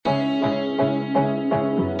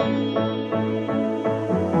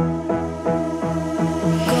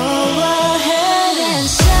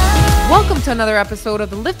welcome to another episode of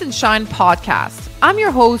the Lift and Shine podcast. I'm your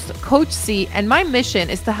host, Coach C, and my mission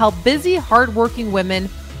is to help busy, hardworking women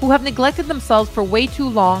who have neglected themselves for way too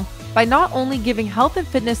long by not only giving health and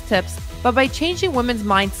fitness tips, but by changing women's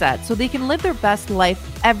mindset so they can live their best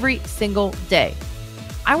life every single day.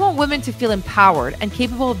 I want women to feel empowered and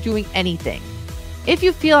capable of doing anything. If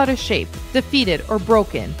you feel out of shape, defeated, or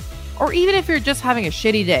broken, or even if you're just having a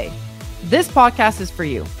shitty day, this podcast is for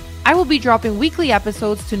you. I will be dropping weekly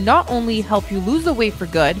episodes to not only help you lose the weight for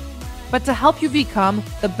good, but to help you become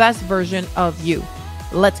the best version of you.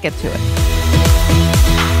 Let's get to it.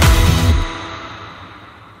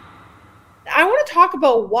 I want to talk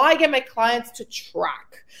about why I get my clients to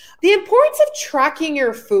track. The importance of tracking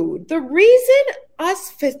your food. The reason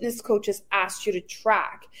us fitness coaches ask you to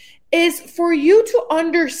track is for you to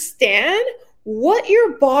understand what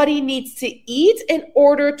your body needs to eat in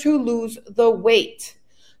order to lose the weight.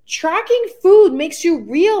 Tracking food makes you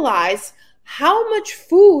realize how much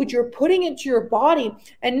food you're putting into your body,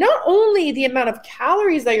 and not only the amount of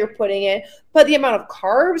calories that you're putting in, but the amount of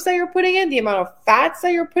carbs that you're putting in, the amount of fats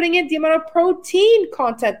that you're putting in, the amount of protein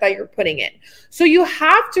content that you're putting in. So you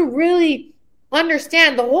have to really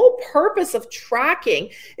understand the whole purpose of tracking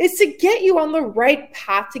is to get you on the right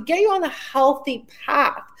path, to get you on a healthy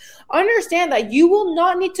path. Understand that you will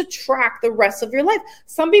not need to track the rest of your life.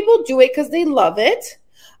 Some people do it because they love it.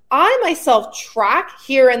 I myself track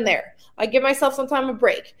here and there. I give myself sometimes a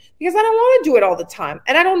break because I don't want to do it all the time.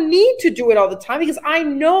 And I don't need to do it all the time because I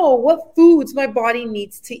know what foods my body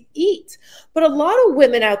needs to eat. But a lot of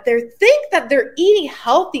women out there think that they're eating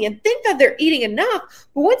healthy and think that they're eating enough.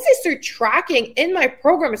 But once they start tracking in my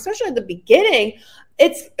program, especially at the beginning,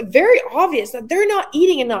 it's very obvious that they're not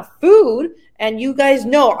eating enough food. And you guys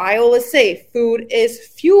know, I always say food is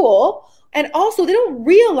fuel. And also, they don't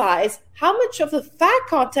realize how much of the fat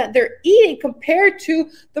content they're eating compared to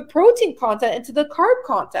the protein content and to the carb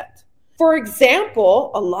content. For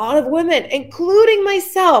example, a lot of women, including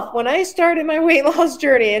myself, when I started my weight loss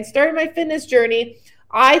journey and started my fitness journey,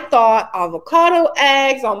 I thought avocado,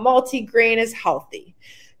 eggs on multigrain is healthy.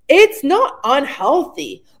 It's not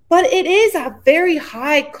unhealthy, but it is a very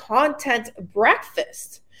high content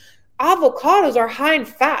breakfast. Avocados are high in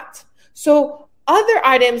fat. So other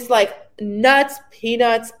items like nuts,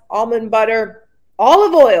 peanuts, almond butter,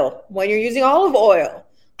 olive oil, when you're using olive oil,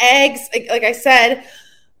 eggs, like I said,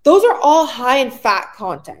 those are all high in fat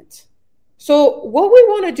content. So what we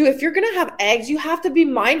want to do, if you're going to have eggs, you have to be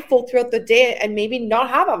mindful throughout the day and maybe not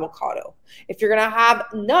have avocado. If you're going to have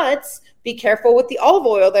nuts, be careful with the olive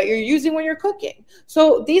oil that you're using when you're cooking.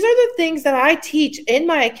 So these are the things that I teach in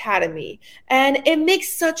my academy, and it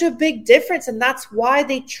makes such a big difference. And that's why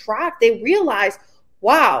they track. They realize,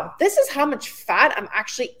 wow, this is how much fat I'm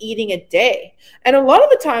actually eating a day. And a lot of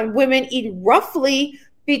the time, women eat roughly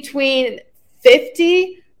between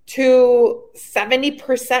 50 to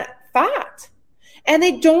 70% fat, and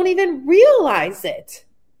they don't even realize it.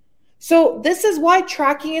 So this is why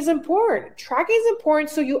tracking is important. Tracking is important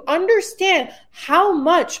so you understand how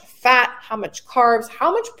much fat, how much carbs,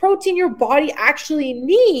 how much protein your body actually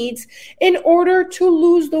needs in order to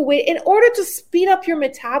lose the weight, in order to speed up your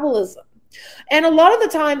metabolism. And a lot of the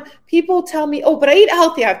time, people tell me, oh, but I eat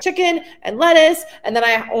healthy. I have chicken and lettuce, and then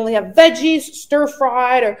I only have veggies,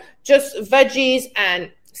 stir-fried, or just veggies and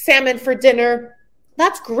salmon for dinner.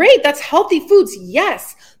 That's great. That's healthy foods,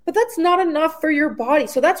 yes, but that's not enough for your body.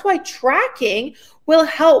 So that's why tracking will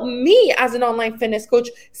help me as an online fitness coach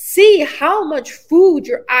see how much food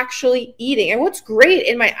you're actually eating. And what's great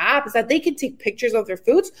in my app is that they can take pictures of their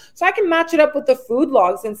foods, so I can match it up with the food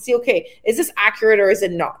logs and see, okay, is this accurate or is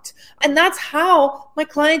it not? And that's how my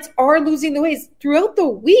clients are losing the weight. Throughout the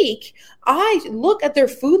week, I look at their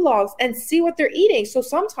food logs and see what they're eating. So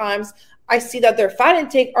sometimes I see that their fat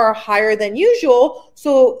intake are higher than usual.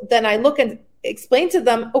 So then I look and explain to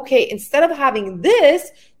them, okay, instead of having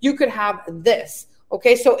this, you could have this.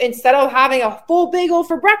 Okay, so instead of having a full bagel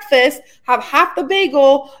for breakfast, have half the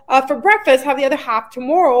bagel for breakfast, have the other half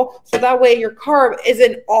tomorrow. So that way your carb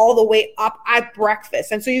isn't all the way up at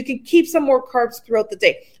breakfast. And so you can keep some more carbs throughout the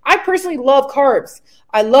day. I personally love carbs.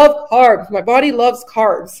 I love carbs. My body loves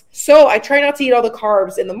carbs. So I try not to eat all the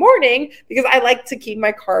carbs in the morning because I like to keep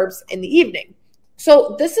my carbs in the evening.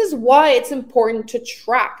 So this is why it's important to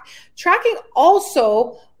track. Tracking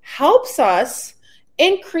also helps us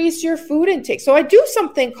increase your food intake. So I do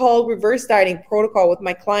something called reverse dieting protocol with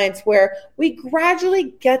my clients where we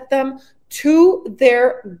gradually get them to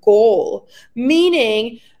their goal,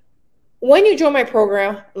 meaning when you join my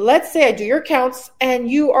program, let's say I do your counts and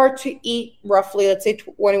you are to eat roughly, let's say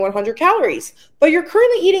 2,100 calories, but you're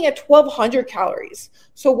currently eating at 1,200 calories.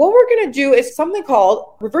 So what we're going to do is something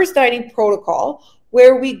called reverse dieting protocol,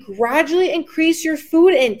 where we gradually increase your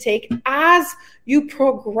food intake as you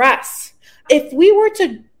progress. If we were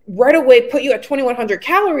to right away put you at 2,100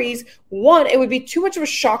 calories, one, it would be too much of a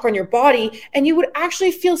shock on your body and you would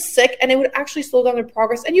actually feel sick and it would actually slow down your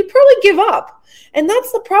progress and you'd probably give up. And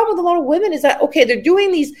that's the problem with a lot of women is that, okay, they're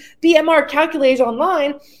doing these BMR calculators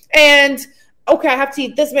online and, okay, I have to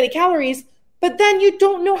eat this many calories, but then you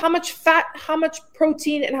don't know how much fat, how much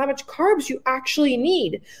protein, and how much carbs you actually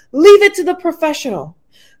need. Leave it to the professional.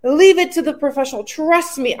 Leave it to the professional.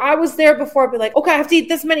 Trust me, I was there before. I'd be like, okay, I have to eat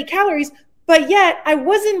this many calories, but yet I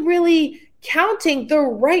wasn't really counting the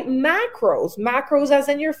right macros as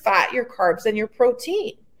in your fat, your carbs, and your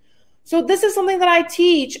protein. So this is something that I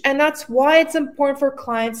teach, and that's why it's important for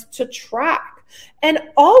clients to track. And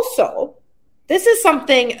also, this is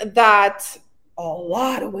something that a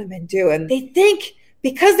lot of women do, and they think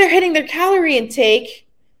because they're hitting their calorie intake,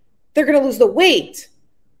 they're going to lose the weight.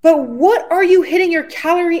 But what are you hitting your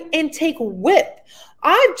calorie intake with?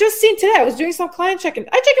 I've just seen today, I was doing some client check-in.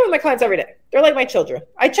 I check in with my clients every day. They're like my children.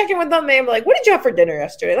 I check in with them and I'm like, what did you have for dinner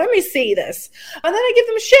yesterday? Let me see this. And then I give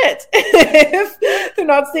them shit if they're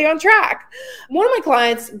not staying on track. One of my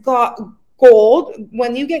clients got gold.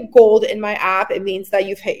 When you get gold in my app, it means that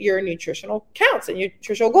you've hit your nutritional counts and your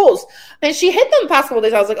nutritional goals. And she hit them the past couple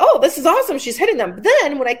days. I was like, oh, this is awesome. She's hitting them. But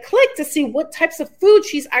then when I clicked to see what types of food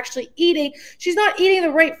she's actually eating, she's not eating the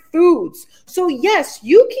right foods. So yes,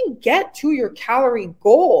 you can get to your calorie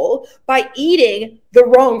goal by eating the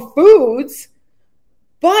wrong foods.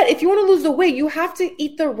 But if you want to lose the weight, you have to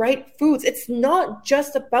eat the right foods. It's not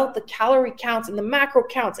just about the calorie counts and the macro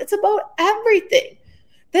counts. It's about everything.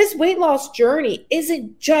 This weight loss journey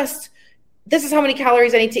isn't just, this is how many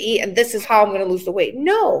calories I need to eat and this is how I'm going to lose the weight.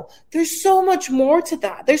 No, there's so much more to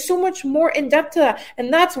that. There's so much more in depth to that.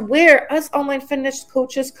 And that's where us online fitness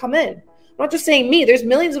coaches come in. I'm not just saying me. There's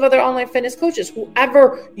millions of other online fitness coaches,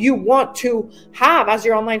 whoever you want to have as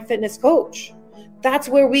your online fitness coach. That's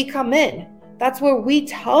where we come in. That's where we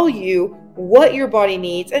tell you what your body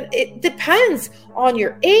needs. And it depends on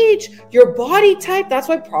your age, your body type. That's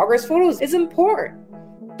why progress photos is important.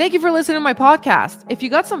 Thank you for listening to my podcast. If you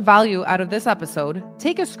got some value out of this episode,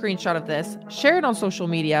 take a screenshot of this, share it on social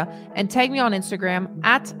media, and tag me on Instagram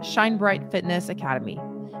at Shine Bright Fitness Academy.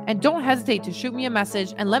 And don't hesitate to shoot me a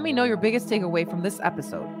message and let me know your biggest takeaway from this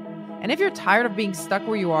episode. And if you're tired of being stuck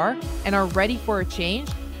where you are and are ready for a change,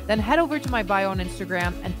 then head over to my bio on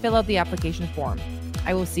Instagram and fill out the application form.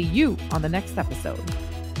 I will see you on the next episode.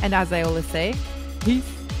 And as I always say, peace,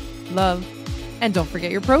 love, and don't forget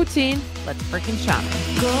your protein. Let's freaking shine.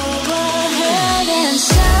 Go ahead and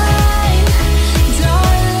shine.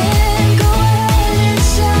 Don't